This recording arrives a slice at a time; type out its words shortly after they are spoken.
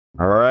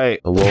All right,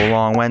 a little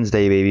long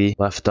Wednesday, baby.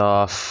 Left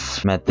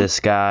off, met this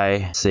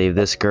guy, saved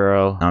this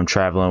girl. Now I'm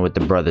traveling with the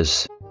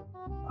brothers.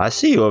 I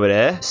see you over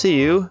there. See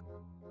you.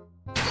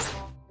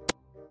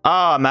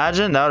 Oh,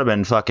 imagine that would have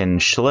been fucking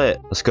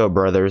schlit. Let's go,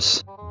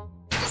 brothers.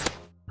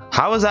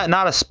 How is that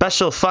not a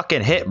special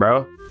fucking hit,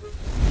 bro?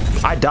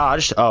 I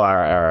dodged. Oh, all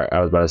right. I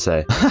was about to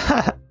say.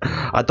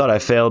 I thought I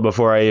failed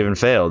before I even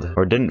failed,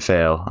 or didn't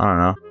fail. I don't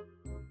know.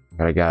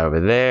 Got a guy over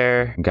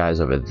there.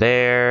 Guys over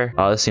there.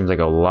 Oh, this seems like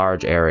a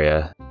large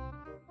area.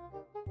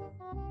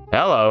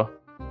 Hello.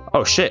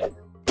 Oh, shit.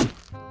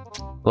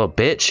 Little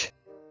bitch.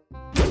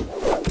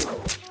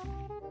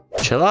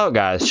 Chill out,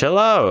 guys. Chill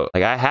out.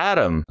 Like, I had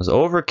him. It was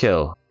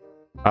overkill.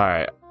 All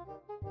right.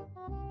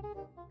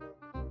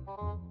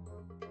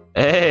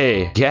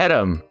 Hey, get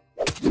him.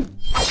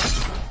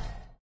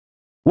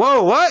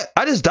 Whoa, what?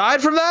 I just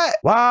died from that?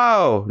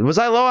 Wow. Was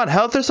I low on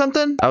health or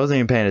something? I wasn't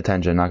even paying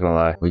attention, not gonna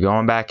lie. We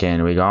going back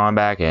in. We going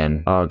back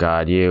in. Oh,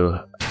 God, you.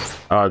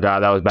 Oh,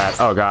 God, that was bad.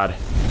 Oh, God.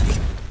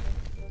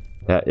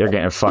 Yeah, you're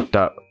getting fucked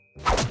up.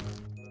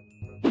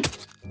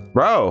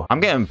 Bro, I'm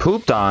getting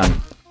pooped on.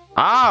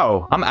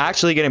 Ow! I'm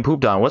actually getting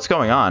pooped on. What's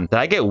going on? Did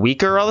I get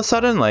weaker all of a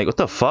sudden? Like, what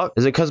the fuck?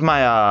 Is it because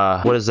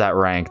my, what is that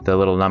rank? The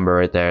little number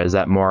right there. Is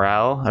that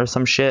morale or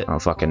some shit? I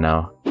don't fucking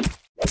know.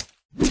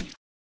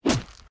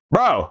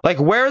 Bro, like,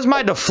 where's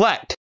my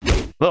deflect?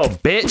 Little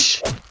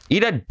bitch.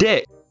 Eat a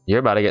dick. You're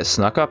about to get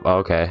snuck up? Oh,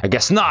 okay. I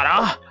guess not,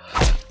 huh?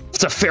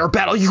 It's a fair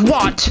battle you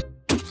want.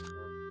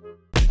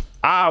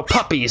 Ow,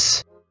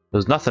 puppies.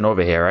 There's nothing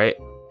over here, right?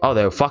 Oh,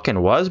 there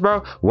fucking was,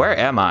 bro? Where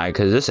am I?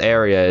 Because this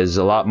area is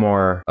a lot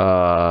more,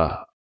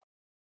 a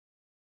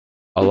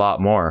lot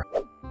more.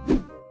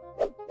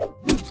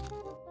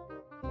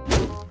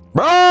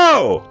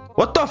 Bro!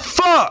 What the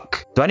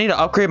fuck? Do I need to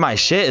upgrade my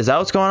shit? Is that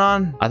what's going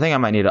on? I think I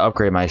might need to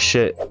upgrade my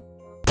shit.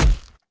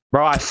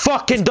 Bro, I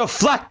fucking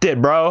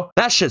deflected, bro.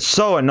 That shit's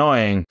so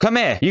annoying. Come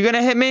here. You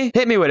gonna hit me?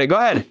 Hit me with it. Go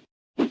ahead.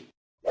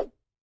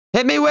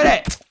 Hit me with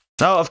it.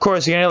 No, of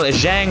course, you're gonna let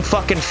Zhang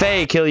fucking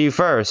Fei kill you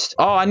first.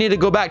 Oh, I need to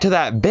go back to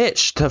that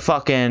bitch to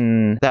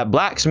fucking... that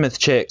blacksmith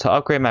chick to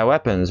upgrade my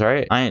weapons,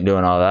 right? I ain't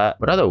doing all that.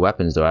 What other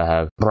weapons do I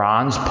have?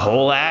 Bronze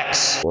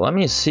poleaxe? Well, let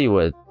me see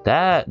what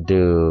that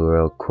do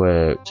real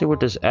quick. See what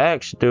this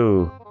axe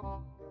do.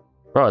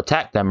 Bro,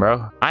 attack them,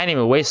 bro. I ain't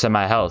even wasting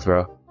my health,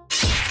 bro.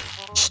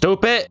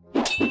 Stupid.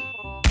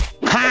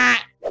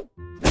 Ha!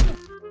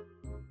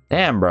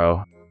 Damn,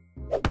 bro.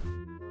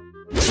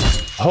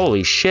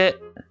 Holy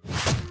shit.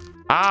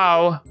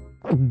 Ow.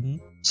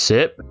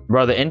 Sip.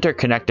 Bro, the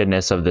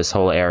interconnectedness of this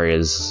whole area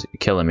is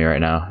killing me right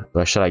now.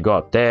 But should I go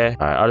up there?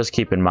 All right, I'll just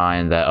keep in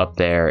mind that up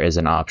there is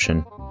an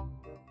option.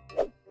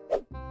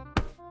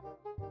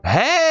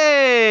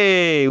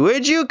 Hey!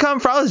 Where'd you come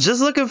from? I was just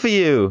looking for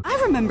you. I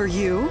remember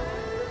you.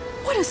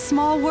 What a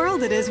small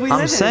world it is we live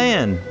in. I'm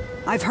saying.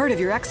 I've heard of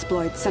your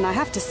exploits, and I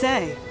have to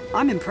say,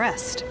 I'm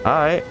impressed. All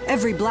right.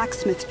 Every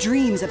blacksmith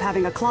dreams of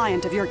having a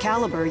client of your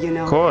caliber, you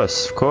know. Of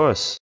course, of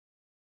course.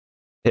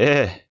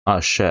 Yeah. Oh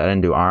shit, I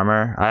didn't do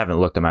armor. I haven't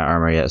looked at my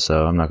armor yet,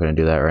 so I'm not gonna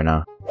do that right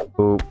now.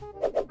 Boop.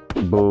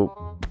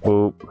 Boop.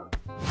 Boop.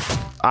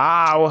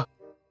 Ow!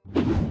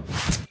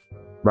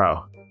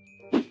 Bro.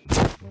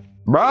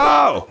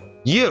 Bro!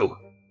 You!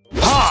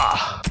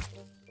 Ha!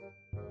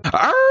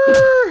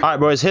 Alright,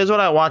 boys, here's what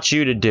I want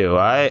you to do,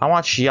 alright? I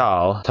want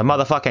y'all to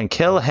motherfucking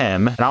kill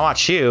him, and I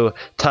want you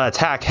to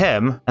attack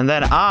him, and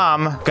then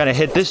I'm gonna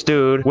hit this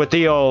dude with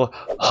the old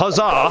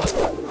huzzah.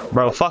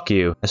 Bro, fuck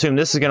you. Assume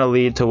this is gonna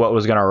lead to what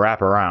was gonna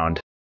wrap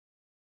around.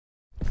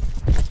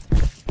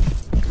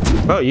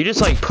 Bro, you just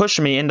like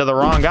pushed me into the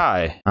wrong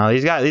guy.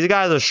 These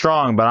guys are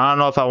strong, but I don't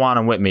know if I want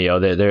them with me, yo.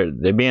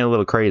 They're being a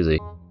little crazy.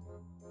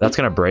 That's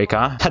gonna break,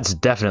 huh? That's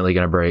definitely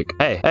gonna break.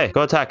 Hey,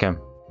 go attack him.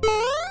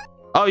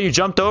 Oh, you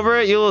jumped over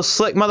it, you little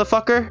slick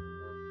motherfucker?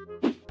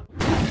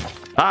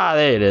 Ah,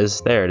 there it is.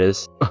 There it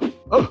is.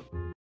 Oh.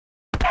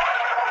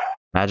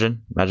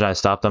 Imagine I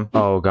stopped him.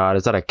 Oh god,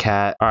 is that a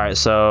cat? All right,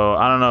 so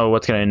I don't know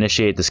what's gonna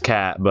initiate this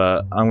cat,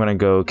 but I'm gonna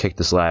go kick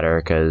this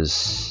ladder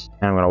because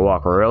I'm gonna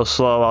walk real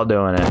slow while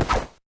doing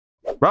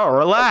it. Bro,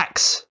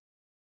 relax.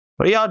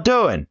 What are y'all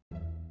doing?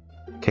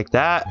 Kick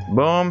that.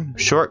 Boom.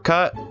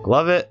 Shortcut.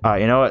 Love it. All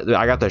right, you know what?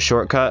 I got the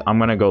shortcut. I'm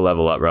gonna go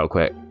level up real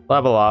quick.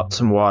 Level up.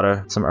 Some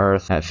water. Some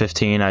earth. At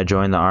 15, I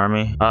joined the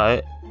army. All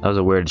right. That was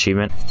a weird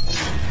achievement.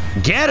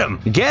 Get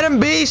him! Get him,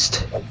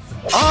 beast!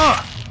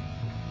 Oh!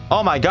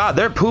 Oh my god,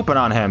 they're pooping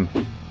on him.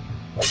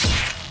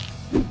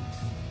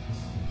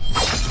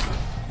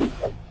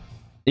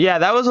 Yeah,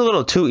 that was a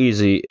little too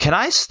easy. Can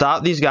I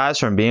stop these guys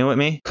from being with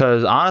me?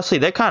 Because honestly,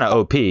 they're kind of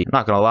OP. I'm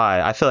not gonna lie.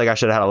 I feel like I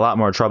should have had a lot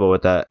more trouble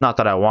with that. Not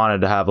that I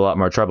wanted to have a lot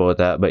more trouble with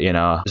that, but you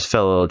know, just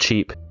felt a little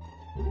cheap.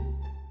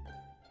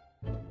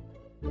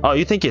 Oh,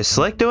 you think you're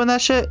slick doing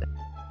that shit?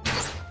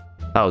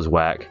 That was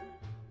whack.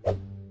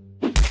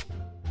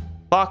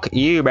 Fuck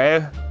you,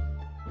 bro.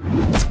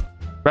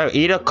 Bro,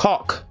 eat a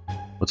cock.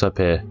 What's up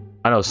here?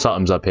 I know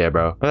something's up here,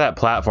 bro. Look at that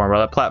platform, bro.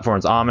 That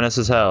platform's ominous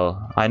as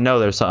hell. I know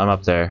there's something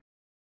up there.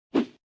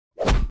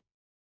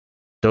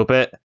 Dope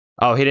it.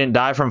 Oh, he didn't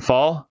die from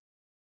fall?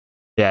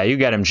 Yeah, you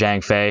get him,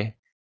 Zhang Fei.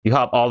 You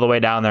hop all the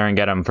way down there and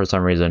get him for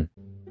some reason.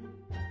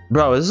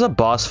 Bro, is this a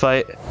boss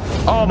fight?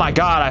 Oh my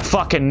god, I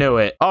fucking knew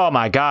it. Oh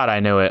my god, I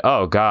knew it.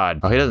 Oh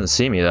god. Oh, he doesn't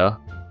see me though.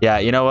 Yeah,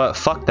 you know what?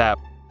 Fuck that.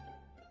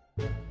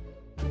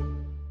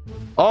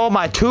 Oh,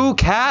 my 2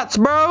 cats,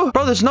 bro?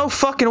 Bro, there's no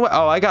fucking way.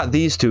 Oh, I got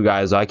these 2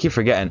 guys, though. I keep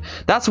forgetting.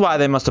 That's why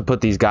they must have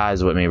put these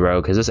guys with me, bro,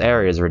 because this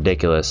area is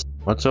ridiculous.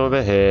 What's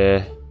over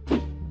here?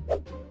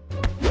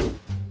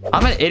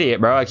 I'm an idiot,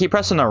 bro. I keep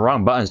pressing the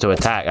wrong buttons to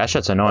attack. That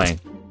shit's annoying.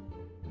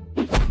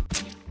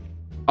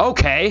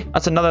 Okay.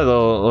 That's another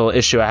little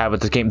issue I have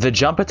with this game. The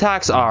jump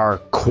attacks are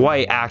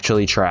quite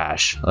actually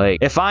trash. Like,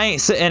 if I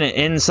ain't sitting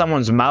in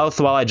someone's mouth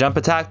while I jump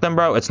attack them,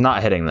 bro, it's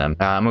not hitting them.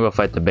 I'm gonna go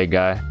fight the big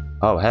guy.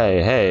 Oh,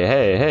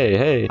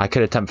 hey. I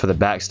could attempt for the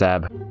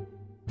backstab.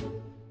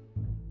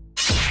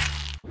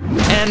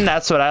 And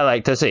that's what I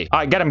like to see. All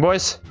right, get him,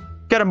 boys.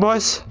 Get him,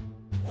 boys.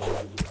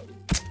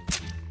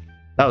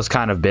 That was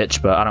kind of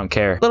bitch, but I don't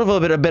care. A little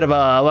bit of a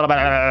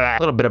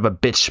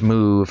bitch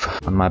move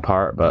on my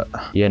part, but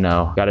you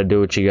know, gotta do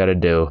what you gotta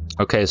do.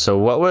 Okay, so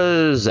what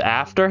was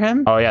after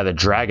him? Oh yeah, the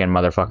dragon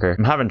motherfucker.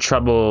 I'm having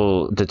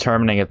trouble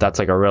determining if that's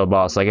like a real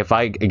boss. Like if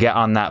I get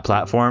on that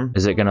platform,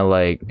 is it gonna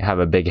like have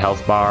a big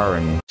health bar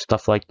and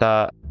stuff like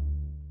that?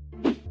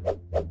 Look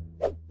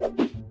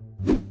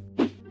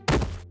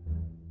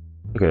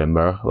at him,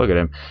 bro. Look at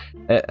him.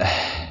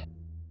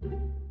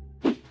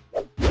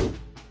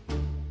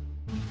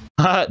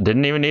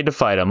 Didn't even need to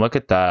fight him. Look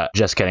at that.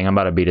 Just kidding. I'm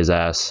about to beat his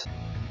ass.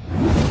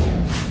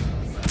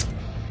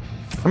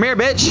 Come here,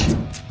 bitch.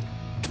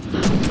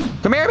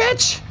 Come here,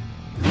 bitch.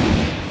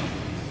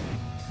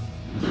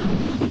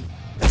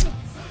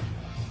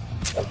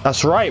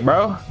 That's right,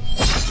 bro.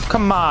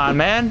 Come on,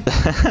 man.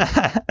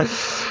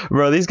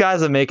 Bro, these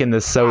guys are making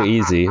this so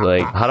easy.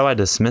 Like, how do I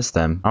dismiss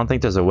them? I don't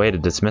think there's a way to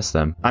dismiss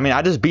them. I mean,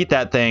 I just beat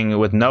that thing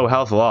with no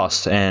health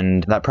lost,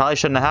 and that probably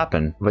shouldn't have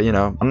happened. But, you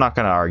know, I'm not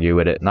gonna argue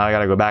with it. Now I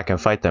gotta go back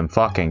and fight them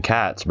fucking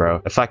cats,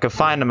 bro. If I could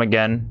find them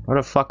again, where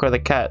the fuck are the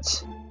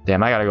cats?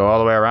 Damn, I gotta go all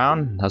the way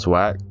around? That's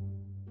whack.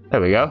 There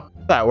we go.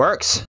 That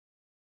works.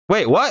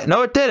 Wait, what?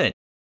 No, it didn't.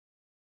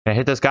 Can I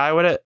hit this guy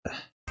with it?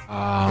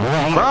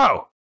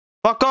 Bro!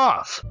 Fuck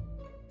off!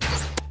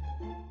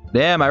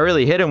 Damn, I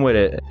really hit him with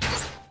it.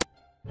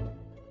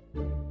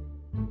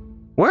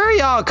 Where are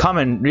y'all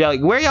coming?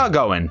 Like, where y'all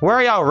going? Where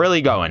are y'all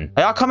really going?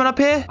 Are y'all coming up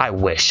here? I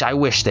wish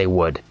they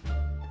would.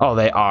 Oh,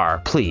 they are.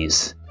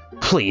 Please.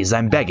 Please,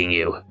 I'm begging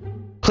you.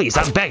 Please,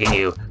 I'm begging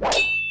you.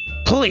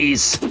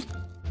 Please. Is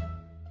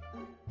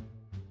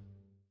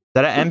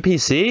that an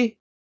NPC?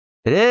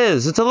 It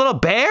is. It's a little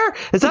bear?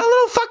 Is that a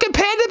little fucking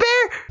panda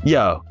bear?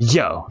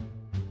 Yo.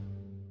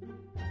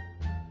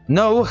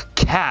 No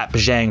cap,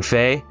 Zhang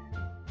Fei.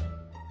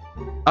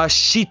 A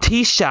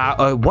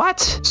shitisha, what?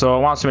 So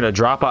it wants me to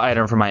drop an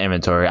item from my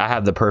inventory. I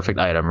have the perfect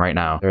item right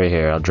now. Right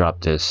here, I'll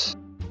drop this.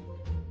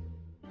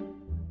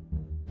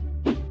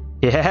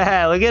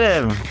 Yeah, look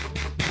at him.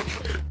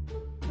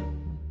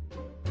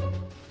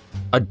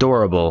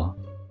 Adorable.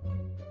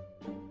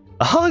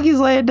 Oh, look, he's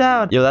laying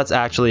down. Yo, that's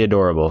actually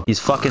adorable. He's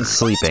fucking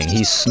sleeping.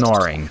 He's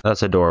snoring.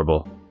 That's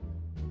adorable.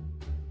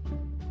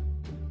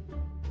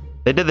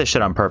 They did this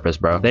shit on purpose,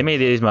 bro. They made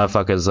these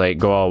motherfuckers, like,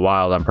 go all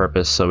wild on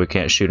purpose so we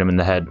can't shoot him in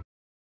the head.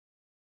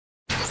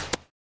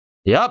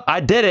 Yep, I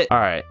did it. All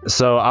right,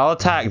 so I'll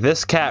attack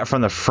this cat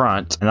from the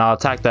front, and I'll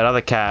attack that other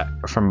cat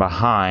from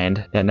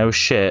behind. Yeah, no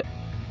shit.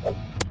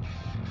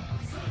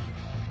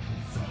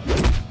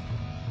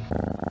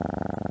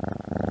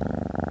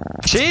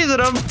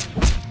 Cheesing him.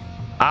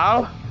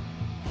 Ow.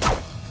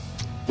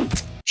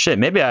 Shit,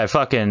 maybe I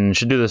fucking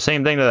should do the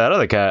same thing to that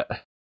other cat.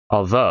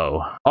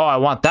 Although, oh, I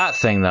want that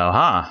thing though,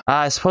 huh?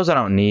 I suppose I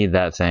don't need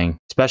that thing,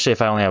 especially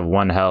if I only have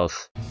 1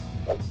 health.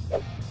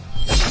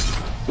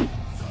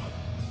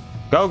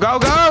 Go, go,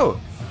 go!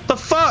 What the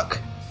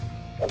fuck?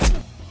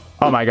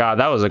 Oh my god,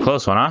 that was a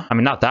close one, huh? I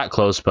mean, not that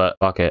close, but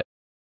fuck it.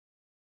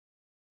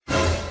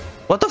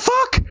 What the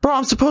fuck? Bro,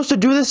 I'm supposed to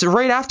do this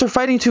right after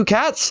fighting 2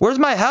 cats? Where's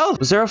my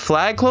health? Is there a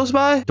flag close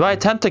by? Do I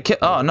attempt to kill?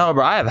 Oh, no,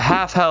 bro. I have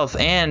half health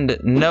and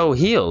no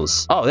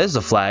heals. Oh, there's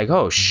a flag.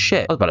 Oh,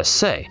 shit. I was about to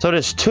say. So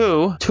there's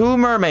two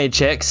mermaid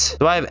chicks.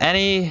 Do I have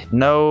any?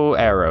 No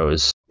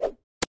arrows.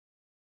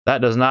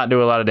 That does not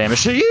do a lot of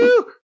damage to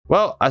you.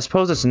 Well, I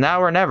suppose it's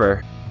now or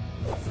never.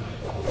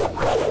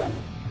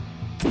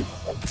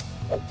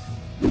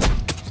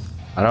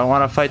 I don't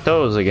want to fight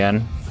those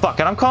again. Fuck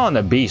it, I'm calling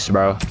the beast,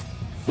 bro.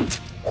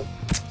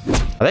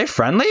 Are they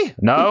friendly?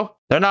 No,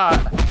 they're not.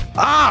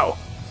 Ow!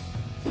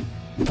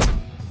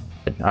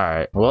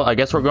 Alright, well, I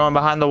guess we're going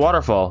behind the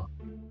waterfall.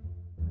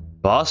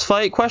 Boss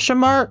fight, question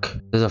mark?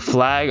 There's a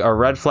flag, a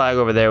red flag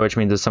over there, which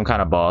means there's some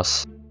kind of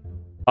boss.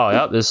 Oh,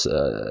 yep, this,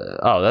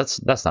 oh,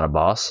 that's not a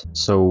boss.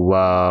 So,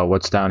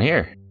 what's down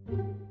here?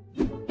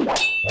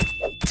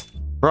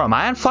 Bro, am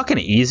I on fucking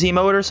easy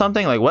mode or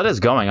something? Like, what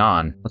is going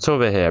on? What's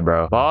over here,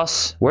 bro?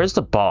 Boss? Where's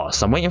the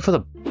boss? I'm waiting for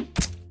the...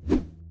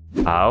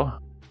 Ow.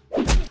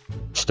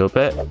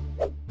 Stupid.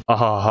 Oh,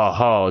 ho,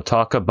 ho.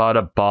 Talk about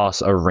a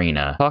boss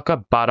arena. Talk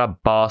about a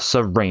boss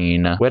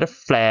arena. Where the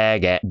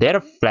flag at? There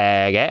the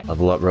flag at?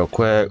 Level up real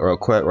quick, real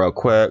quick, real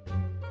quick.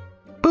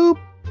 Boop.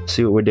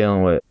 See what we're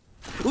dealing with.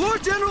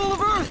 Lord General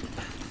of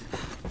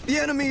Earth! The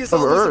enemy is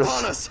almost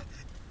upon us.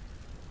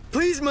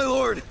 Please, my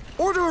lord,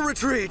 order a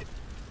retreat.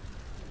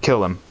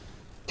 Kill him.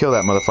 Kill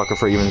that motherfucker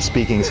for even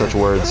speaking such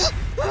words.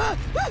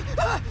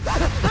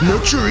 No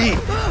retreat.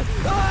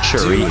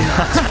 Retreat.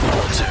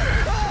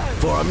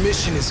 For our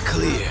mission is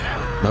clear.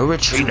 No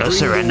retreat, no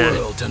surrender. The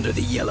world under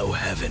the yellow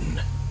heaven.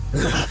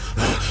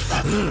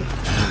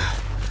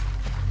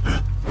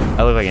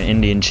 I look like an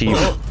Indian chief.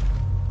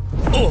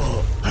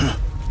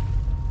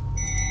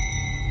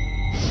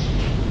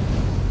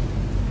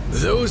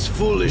 Those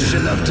foolish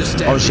enough to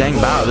stand. Oh, Zhang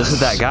Bao. This is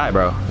that guy,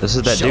 bro. This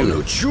is that dude.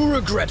 No true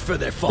regret for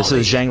their folly. This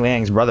is Zhang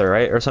Liang's brother,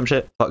 right? Or some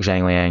shit? Fuck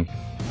Zhang Liang.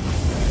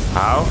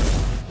 How?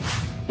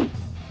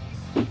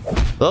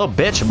 Little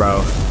bitch,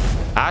 bro.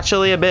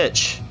 Actually a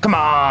bitch. Come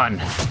on.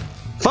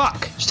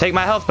 Fuck. Just take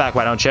my health back,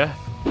 why don't you?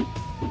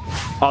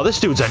 Oh, this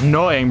dude's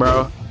annoying,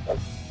 bro.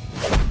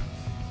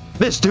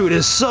 This dude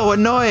is so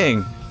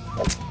annoying.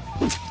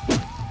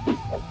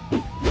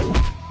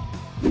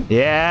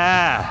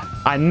 Yeah.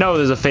 I know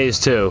there's a phase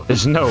 2.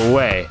 There's no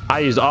way. I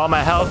used all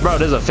my health, bro.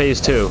 There's a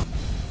phase 2.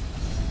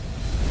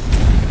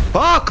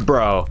 Fuck,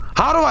 bro.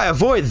 How do I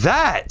avoid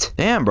that?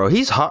 Damn, bro.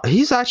 He's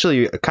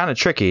actually kind of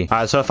tricky. All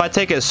right, so if I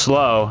take it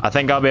slow, I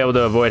think I'll be able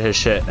to avoid his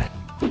shit.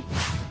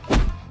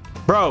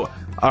 Bro.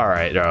 All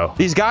right, bro.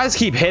 These guys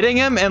keep hitting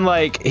him and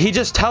like he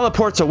just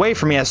teleports away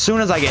from me as soon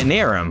as I get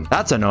near him.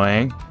 That's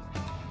annoying.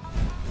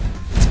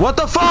 What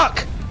the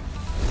fuck?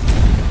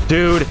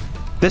 Dude,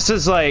 this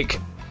is like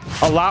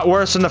a lot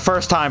worse than the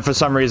first time for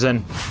some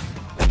reason.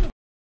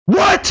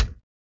 What?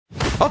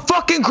 A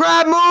fucking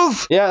crab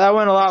move? Yeah, that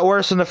went a lot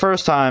worse than the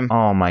first time.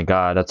 Oh my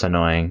god, that's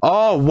annoying.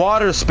 Oh,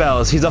 water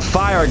spells. He's a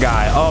fire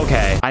guy.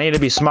 Okay. I need to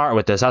be smart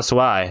with this. That's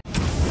why.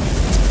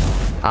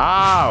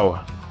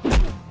 Ow.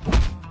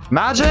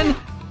 Imagine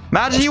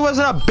he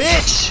wasn't a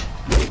bitch.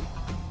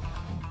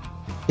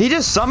 He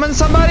just summoned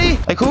somebody?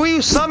 Like, who are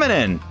you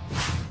summoning?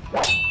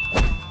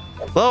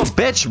 Little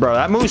bitch, bro.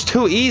 That move's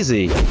too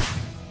easy.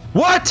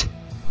 What?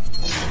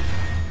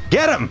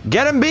 Get him!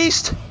 Get him,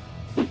 beast!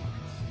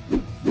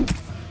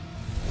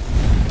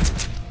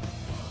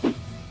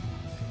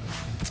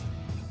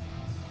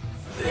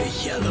 The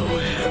yellow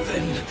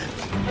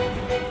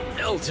heaven.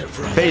 Elder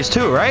brother. Phase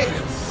 2, right?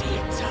 See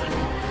it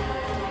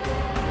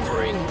done.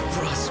 Bring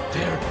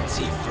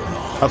prosperity for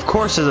all. Of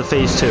course there's a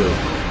phase 2.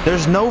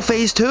 There's no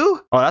phase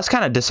 2? Oh, that's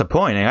kind of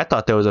disappointing. I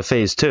thought there was a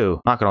phase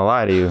 2. Not gonna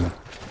lie to you.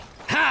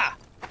 Ha!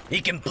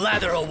 He can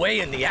blather away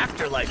in the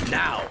afterlife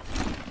now.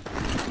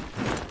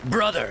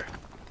 Brother.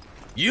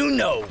 You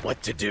know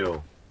what to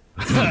do.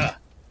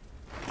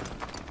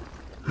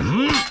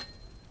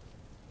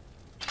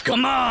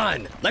 Come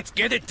on, let's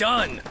get it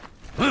done.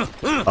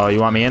 Oh, you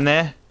want me in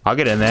there? I'll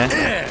get in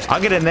there. I'll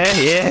get in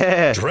there,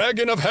 yeah.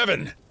 Dragon of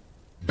Heaven,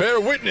 bear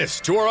witness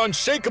to our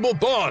unshakable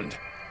bond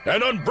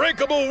and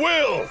unbreakable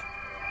will.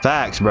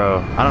 Facts, bro.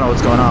 I don't know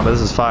what's going on, but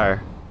this is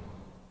fire.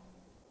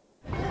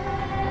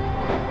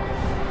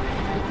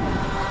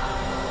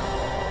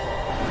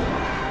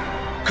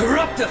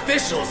 Corrupt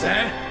officials,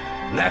 eh?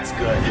 That's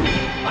good.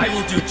 I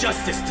will do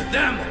justice to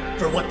them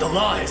for what the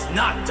law has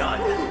not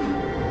done.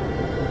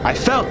 I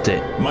felt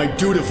it. My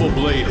dutiful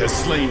blade has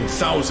slain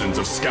thousands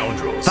of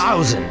scoundrels.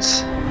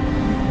 Thousands.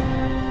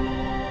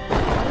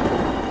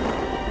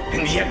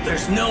 And yet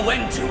there's no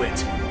end to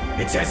it.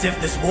 It's as if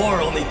this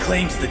war only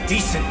claims the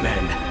decent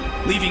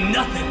men, leaving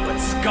nothing but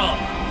scum.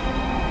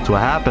 That's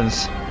what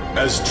happens.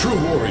 As true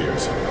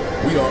warriors,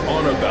 we are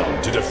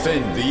honor-bound to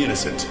defend the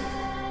innocent.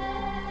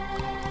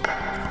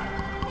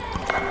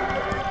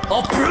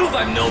 I'll prove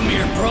I'm no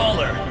mere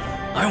brawler.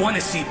 I want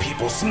to see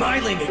people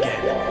smiling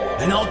again,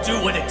 and I'll do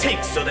what it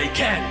takes so they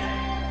can.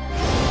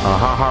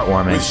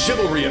 Heartwarming. With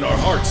chivalry in our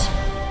hearts,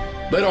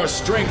 let our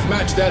strength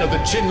match that of the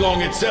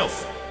Qinlong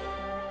itself.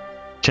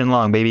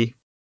 Qinlong, baby.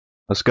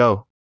 Let's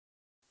go.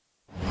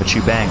 But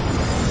you bang.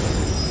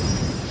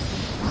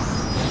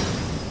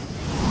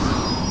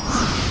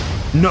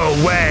 No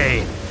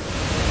way!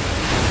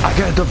 I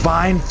got a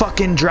divine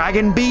fucking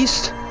dragon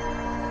beast?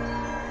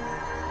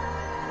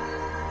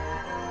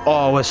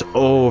 Oh, it's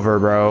over,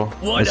 bro.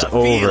 What it's a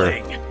over.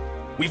 feeling!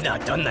 We've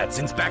not done that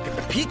since back at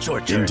the peach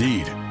orchard.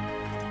 Indeed.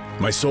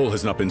 My soul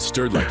has not been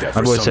stirred like that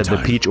My for boy some said time.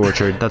 the peach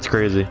orchard. That's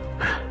crazy.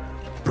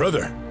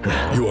 Brother,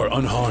 you are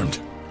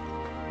unharmed.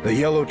 The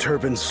yellow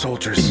turban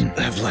soldiers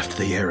have left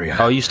the area.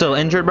 Oh, you still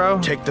injured,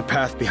 bro? Take the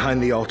path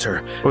behind the altar.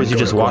 Or was and he go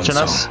just to watching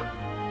Guansong. us?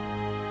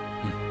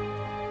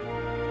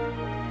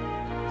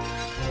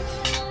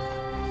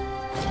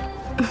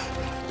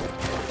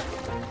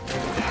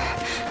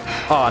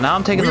 Oh, now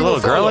I'm taking We the will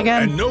little girl follow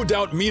again? and no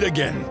doubt meet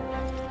again.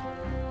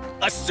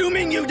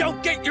 Assuming you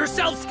don't get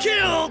yourselves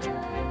killed!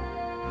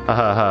 Ha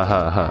ha ha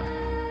ha ha.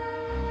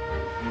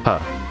 Huh.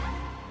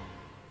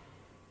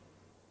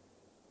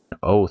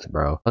 Oath,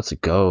 bro. Let's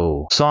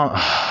go. So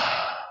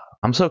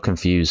I'm so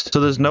confused. So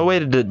there's no way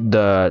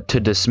to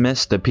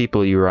dismiss the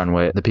people you run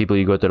with, the people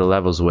you go through the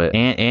levels with,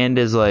 and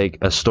there's like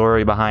a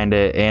story behind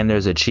it, and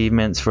there's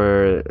achievements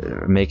for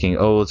making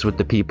oaths with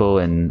the people,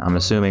 and I'm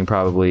assuming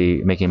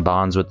probably making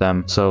bonds with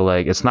them. So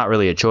like it's not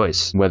really a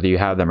choice whether you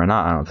have them or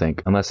not, I don't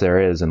think, unless there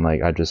is, and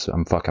like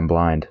I'm fucking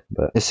blind.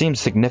 But it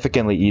seems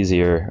significantly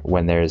easier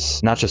when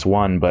there's not just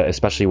one, but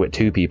especially with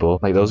two people.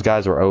 Like those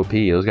guys were OP.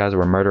 Those guys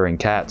were murdering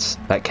cats.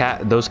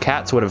 Those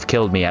cats would have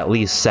killed me at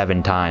least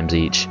 7 times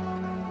each.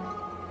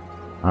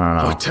 I don't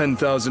know. Our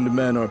 10,000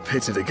 men are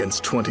pitted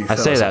against 20,000. I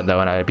say that though,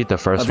 and I beat the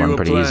first one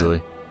pretty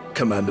easily.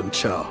 Commandant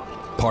Chow.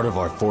 Part of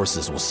our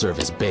forces will serve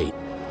as bait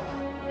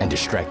and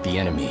distract the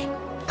enemy.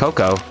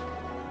 Coco.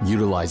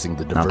 Utilizing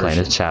the I'm diversion, playing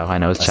as Chow. I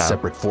know it's a Chow.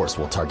 separate force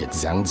will target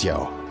Zhang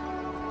Jiao.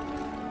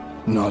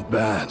 Not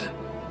bad.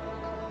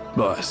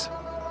 But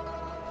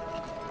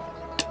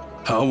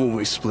how will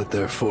we split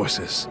their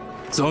forces?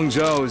 Zhang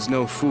Jiao is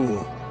no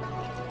fool.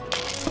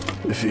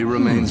 If he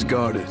remains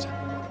guarded.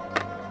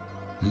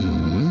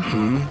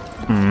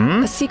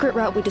 A secret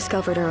route we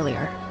discovered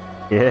earlier.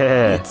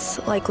 Yeah. It's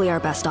likely our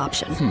best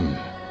option.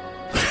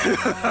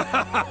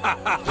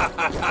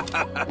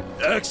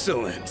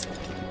 Excellent.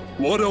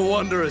 What a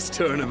wondrous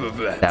turn of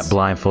events. That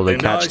blindfolded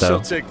and catch, I though.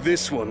 shall take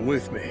this one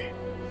with me.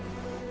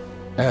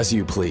 As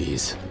you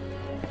please.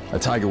 A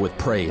tiger with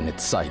prey in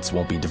its sights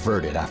won't be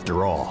diverted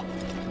after all.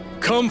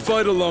 Come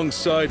fight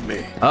alongside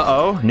me,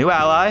 Uh-oh, new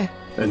ally.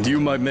 and you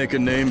might make a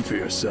name for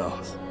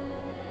yourself.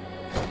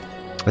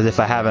 As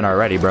if I haven't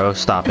already, bro.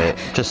 Stop it.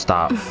 Just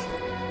stop.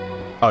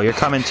 Oh, you're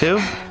coming too?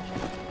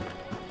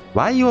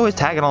 Why are you always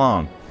tagging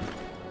along?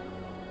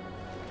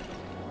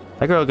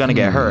 That girl's gonna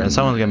get hurt and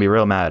someone's gonna be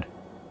real mad.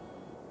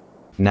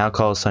 Now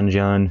call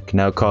Sunjun. Can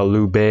now call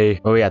Liu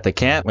Bei. Oh, we at the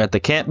camp? We at the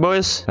camp,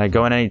 boys? Can I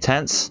go in any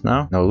tents?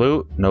 No? No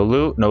loot? No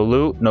loot? No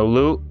loot? No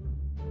loot?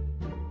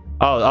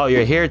 Oh,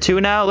 you're here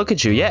too now? Look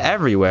at you. Yeah,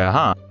 everywhere,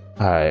 huh?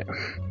 Alright.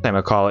 I'm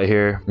gonna call it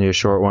here. Need a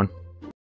short one.